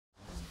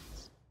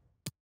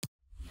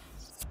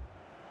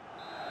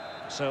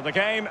So the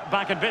game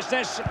back in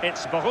business.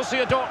 It's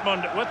Borussia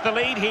Dortmund with the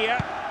lead here.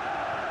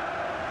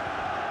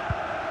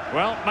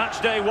 Well,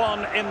 match day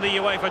one in the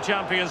UEFA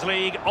Champions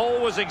League,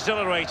 always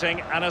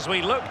exhilarating. And as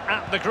we look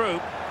at the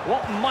group,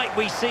 what might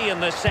we see in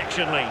this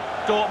section, Lee?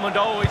 Dortmund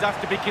always have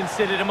to be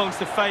considered amongst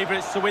the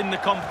favourites to win the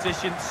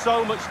competition.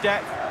 So much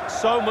depth,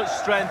 so much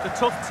strength, a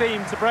tough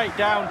team to break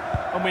down,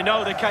 and we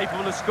know they're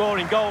capable of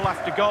scoring goal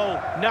after goal.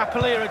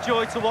 Napoli are a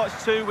joy to watch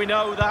too, we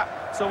know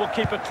that, so we'll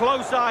keep a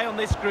close eye on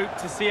this group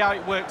to see how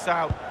it works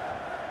out.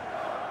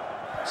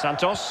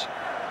 Santos.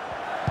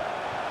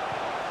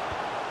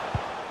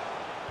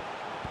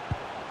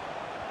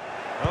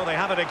 Oh, they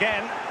have it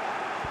again.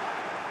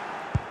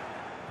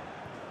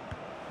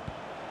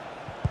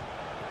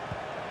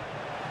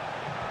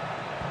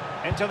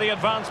 Into the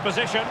advanced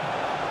position.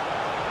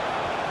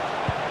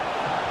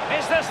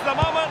 Is this the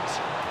moment?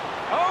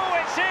 Oh,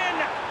 it's in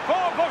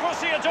for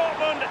Borussia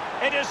Dortmund.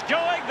 It is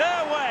going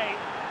their way.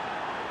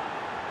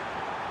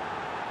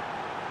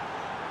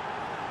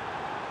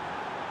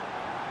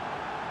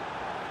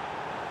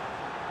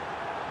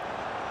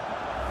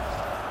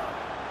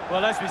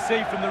 Well, as we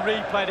see from the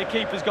replay, the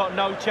keeper's got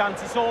no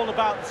chance. It's all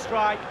about the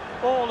strike,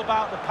 all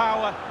about the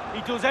power.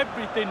 He does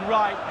everything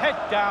right, head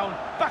down,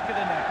 back of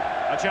the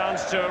net. A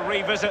chance to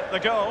revisit the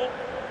goal.